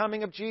for the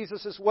coming of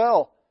Jesus as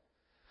well.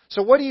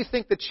 So what do you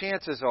think the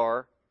chances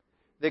are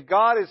that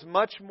God is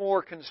much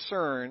more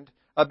concerned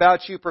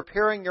about you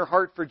preparing your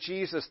heart for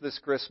Jesus this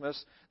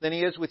Christmas than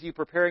He is with you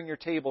preparing your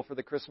table for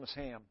the Christmas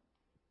ham?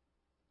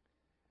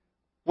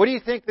 What do you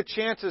think the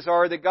chances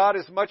are that God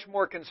is much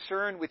more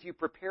concerned with you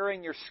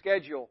preparing your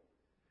schedule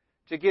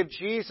to give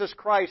Jesus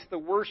Christ the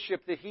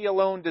worship that He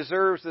alone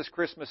deserves this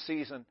Christmas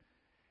season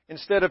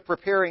instead of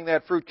preparing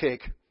that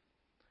fruitcake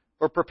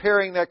or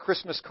preparing that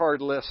Christmas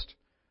card list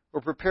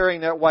or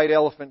preparing that white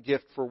elephant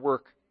gift for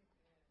work?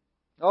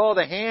 Oh,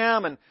 the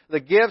ham and the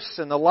gifts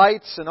and the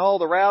lights and all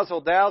the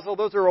razzle-dazzle,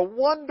 those are a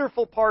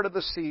wonderful part of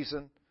the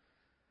season,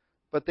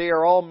 but they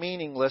are all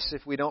meaningless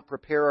if we don't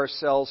prepare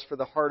ourselves for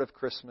the heart of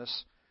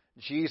Christmas,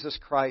 Jesus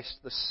Christ,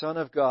 the Son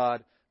of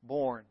God,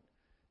 born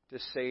to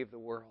save the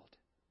world.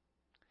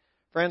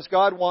 Friends,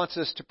 God wants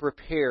us to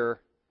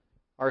prepare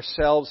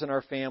ourselves and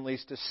our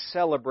families to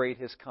celebrate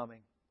His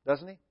coming,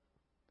 doesn't He?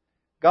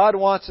 God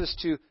wants us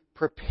to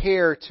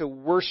prepare to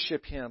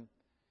worship Him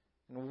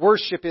and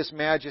worship His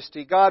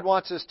majesty. God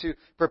wants us to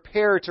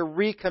prepare to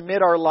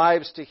recommit our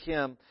lives to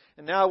Him.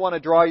 And now I want to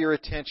draw your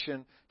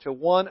attention to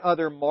one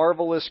other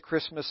marvelous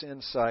Christmas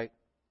insight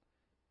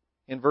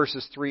in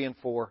verses 3 and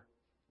 4.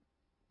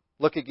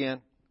 Look again.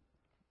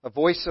 A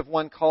voice of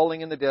one calling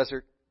in the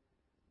desert.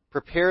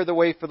 Prepare the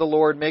way for the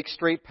Lord. Make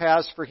straight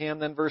paths for Him.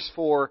 Then verse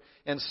 4.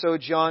 And so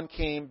John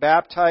came,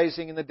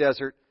 baptizing in the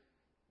desert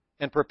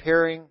and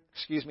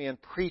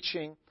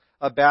preaching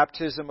a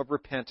baptism of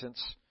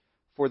repentance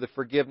for the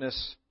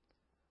forgiveness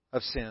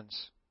of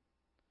sins.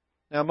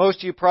 Now, most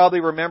of you probably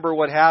remember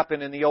what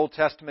happened in the Old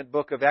Testament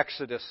book of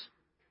Exodus.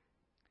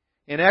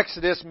 In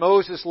Exodus,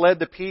 Moses led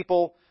the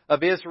people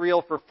of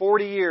Israel for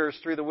 40 years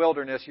through the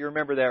wilderness. You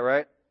remember that,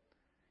 right?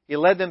 He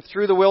led them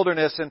through the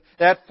wilderness, and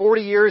that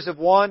 40 years of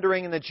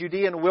wandering in the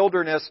Judean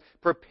wilderness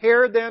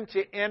prepared them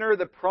to enter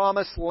the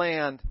promised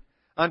land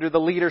under the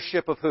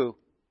leadership of who?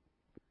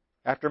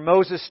 After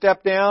Moses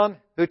stepped down,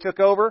 who took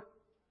over?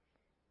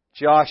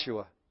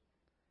 Joshua.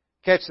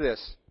 Catch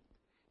this.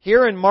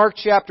 Here in Mark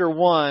chapter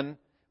 1,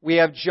 we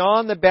have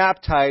John the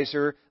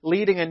Baptizer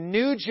leading a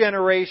new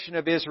generation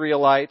of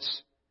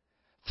Israelites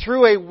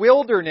through a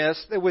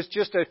wilderness that was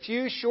just a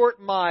few short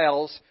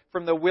miles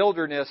from the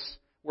wilderness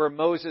where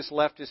Moses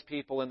left his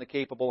people in the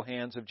capable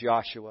hands of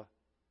Joshua.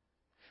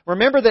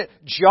 Remember that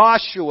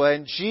Joshua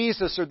and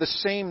Jesus are the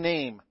same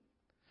name.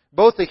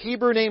 Both the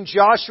Hebrew name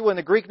Joshua and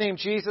the Greek name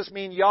Jesus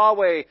mean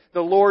Yahweh,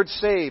 the Lord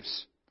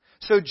saves.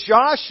 So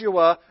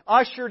Joshua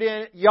ushered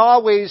in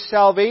Yahweh's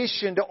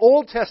salvation to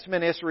Old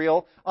Testament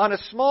Israel on a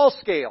small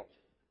scale.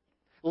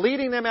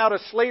 Leading them out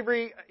of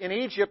slavery in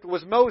Egypt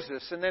was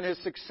Moses, and then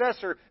his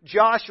successor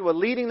Joshua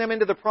leading them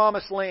into the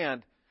promised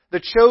land,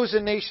 the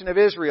chosen nation of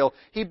Israel.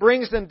 He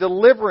brings them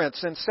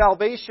deliverance and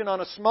salvation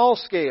on a small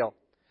scale.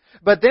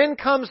 But then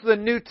comes the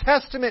New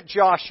Testament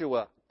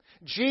Joshua,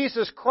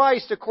 Jesus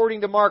Christ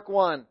according to Mark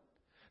 1,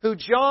 who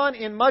John,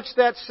 in much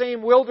that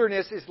same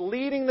wilderness, is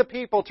leading the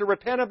people to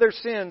repent of their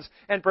sins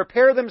and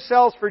prepare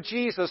themselves for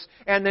Jesus.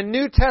 And the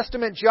New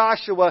Testament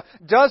Joshua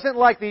doesn't,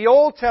 like the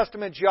Old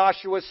Testament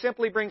Joshua,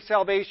 simply bring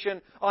salvation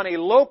on a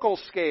local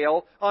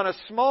scale, on a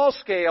small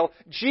scale.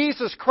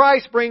 Jesus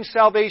Christ brings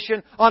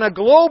salvation on a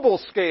global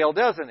scale,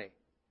 doesn't He?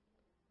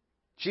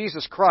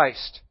 Jesus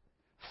Christ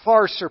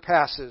far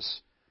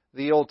surpasses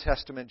the Old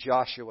Testament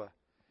Joshua.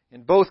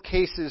 In both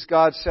cases,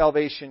 God's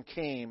salvation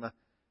came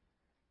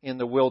in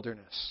the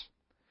wilderness.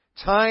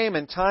 Time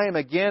and time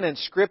again in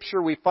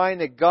Scripture we find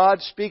that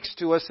God speaks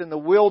to us in the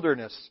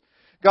wilderness.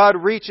 God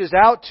reaches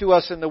out to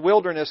us in the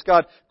wilderness.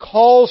 God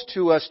calls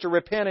to us to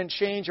repent and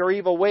change our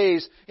evil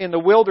ways in the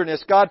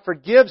wilderness. God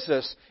forgives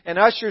us and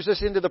ushers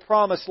us into the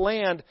promised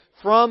land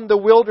from the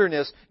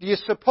wilderness. Do you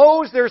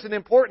suppose there's an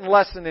important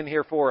lesson in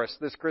here for us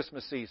this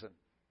Christmas season?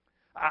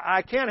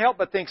 I can't help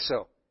but think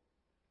so.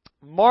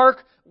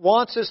 Mark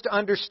wants us to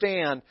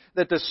understand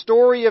that the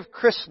story of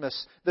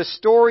Christmas, the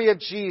story of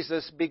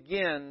Jesus,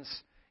 begins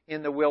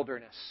in the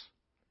wilderness.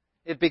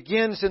 It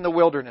begins in the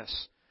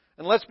wilderness.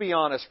 And let's be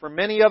honest, for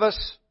many of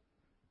us,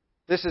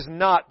 this is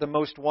not the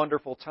most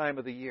wonderful time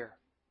of the year.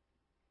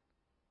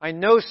 I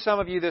know some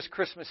of you this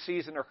Christmas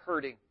season are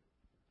hurting.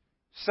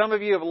 Some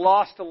of you have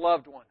lost a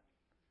loved one.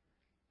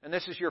 And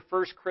this is your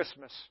first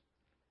Christmas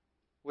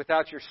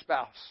without your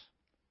spouse,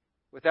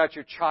 without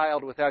your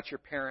child, without your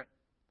parent.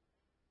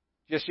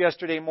 Just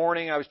yesterday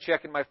morning, I was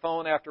checking my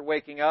phone after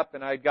waking up,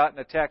 and I had gotten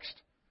a text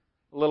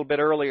a little bit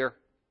earlier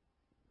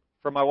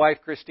from my wife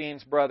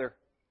Christine's brother.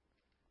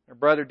 Her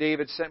brother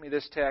David sent me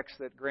this text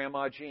that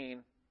Grandma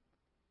Jean,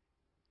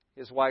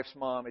 his wife's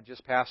mom, had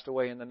just passed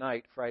away in the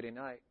night, Friday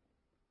night.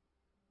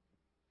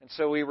 And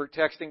so we were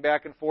texting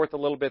back and forth a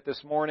little bit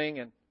this morning,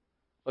 and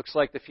looks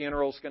like the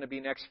funeral's going to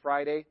be next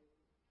Friday.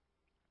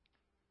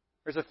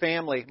 There's a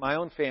family, my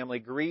own family,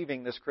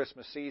 grieving this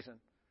Christmas season.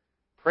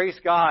 Praise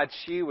God,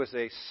 she was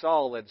a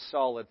solid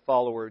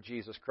follower of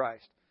Jesus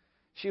Christ.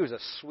 She was a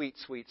sweet,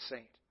 sweet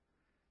saint.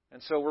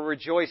 And so we're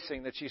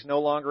rejoicing that she's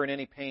no longer in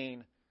any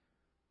pain,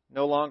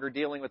 no longer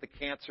dealing with the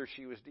cancer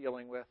she was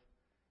dealing with,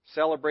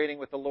 celebrating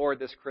with the Lord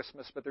this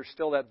Christmas, but there's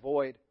still that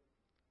void.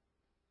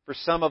 For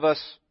some of us,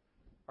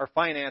 our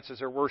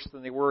finances are worse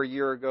than they were a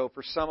year ago.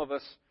 For some of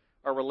us,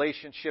 our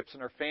relationships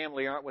and our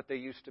family aren't what they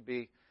used to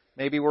be.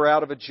 Maybe we're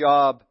out of a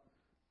job.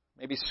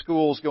 Maybe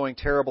school's going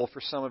terrible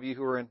for some of you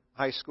who are in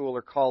high school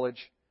or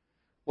college.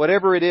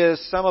 Whatever it is,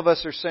 some of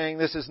us are saying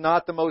this is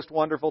not the most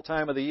wonderful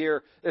time of the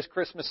year. This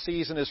Christmas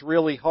season is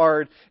really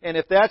hard. And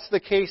if that's the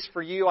case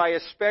for you, I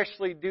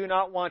especially do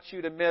not want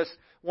you to miss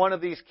one of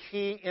these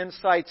key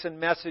insights and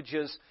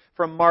messages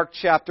from Mark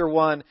chapter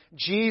 1.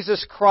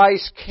 Jesus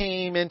Christ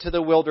came into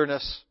the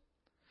wilderness.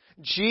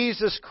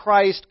 Jesus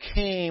Christ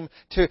came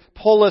to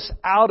pull us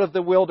out of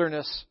the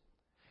wilderness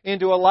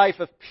into a life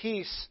of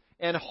peace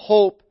and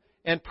hope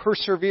and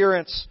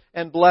perseverance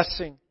and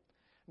blessing.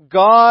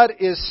 God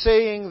is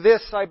saying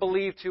this, I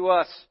believe, to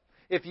us.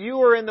 If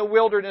you are in the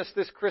wilderness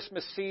this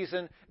Christmas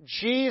season,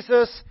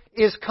 Jesus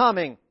is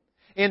coming.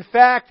 In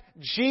fact,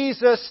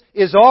 Jesus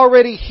is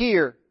already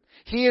here.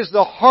 He is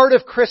the heart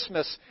of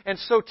Christmas. And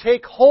so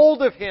take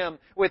hold of Him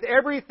with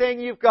everything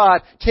you've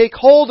got. Take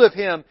hold of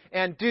Him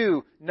and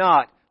do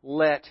not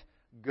let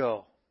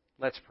go.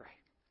 Let's pray.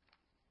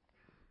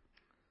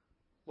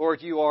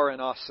 Lord, You are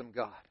an awesome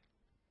God.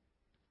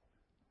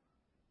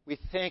 We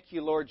thank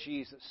You, Lord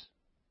Jesus,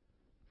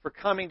 for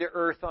coming to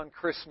earth on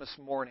Christmas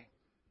morning.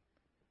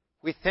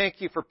 We thank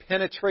You for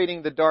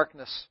penetrating the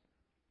darkness.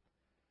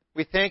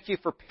 We thank You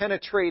for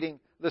penetrating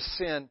the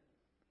sin.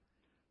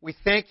 We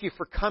thank You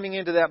for coming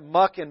into that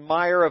muck and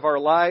mire of our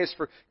lives,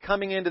 for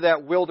coming into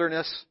that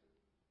wilderness.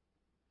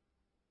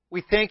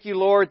 We thank You,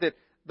 Lord, that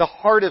the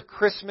heart of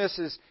Christmas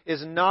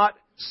is not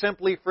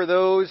simply for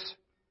those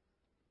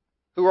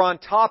who are on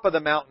top of the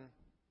mountain,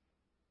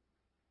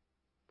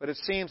 but it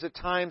seems at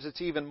times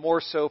it's even more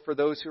so for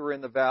those who are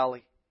in the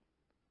valley.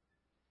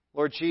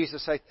 Lord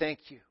Jesus, I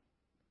thank You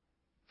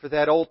for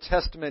that Old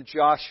Testament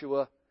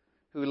Joshua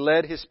who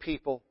led his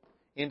people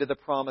into the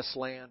Promised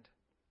Land.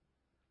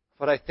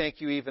 But I thank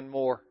You even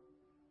more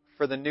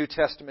for the New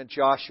Testament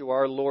Joshua,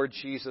 our Lord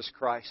Jesus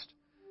Christ,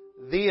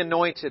 the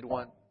Anointed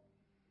One,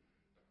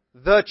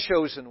 the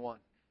Chosen One,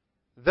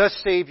 the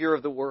Savior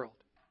of the world.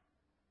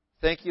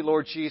 Thank You,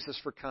 Lord Jesus,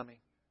 for coming.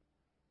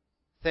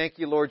 Thank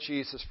You, Lord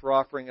Jesus, for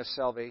offering us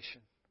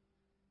salvation.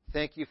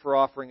 Thank You for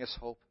offering us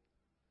hope.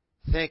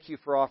 Thank You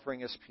for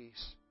offering us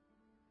peace.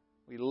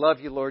 We love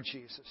You, Lord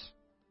Jesus.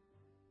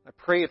 I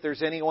pray if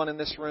there's anyone in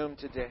this room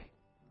today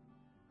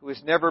who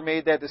has never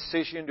made that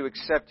decision to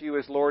accept You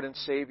as Lord and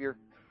Savior,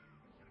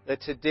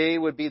 that today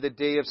would be the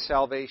day of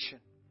salvation.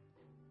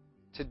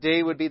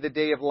 Today would be the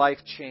day of life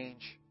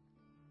change.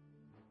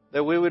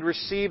 That we would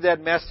receive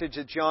that message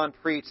that John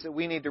preached, that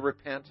we need to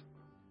repent.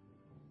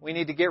 We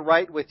need to get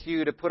right with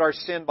You, to put our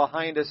sin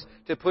behind us,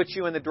 to put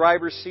You in the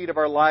driver's seat of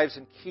our lives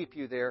and keep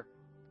You there.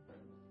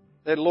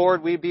 That,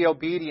 Lord, we be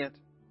obedient.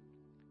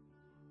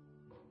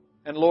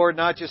 And, Lord,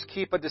 not just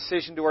keep a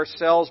decision to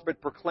ourselves,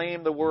 but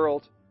proclaim the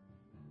world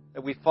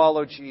that we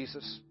follow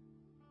Jesus.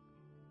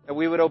 That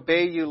we would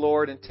obey You,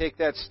 Lord, and take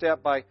that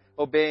step by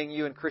obeying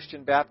You in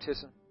Christian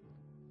baptism.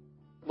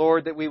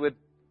 Lord, that we would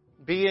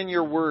be in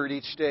Your Word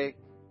each day.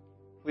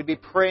 We'd be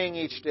praying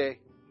each day.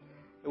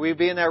 That we'd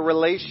be in that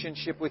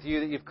relationship with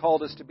You that You've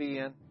called us to be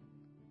in.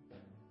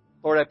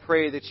 Lord, I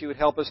pray that You would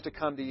help us to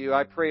come to You.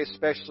 I pray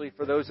especially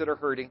for those that are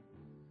hurting.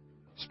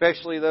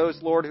 Especially those,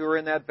 Lord, who are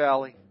in that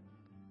valley.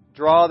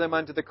 Draw them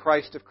unto the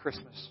Christ of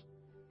Christmas.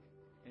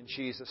 In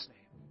Jesus' name.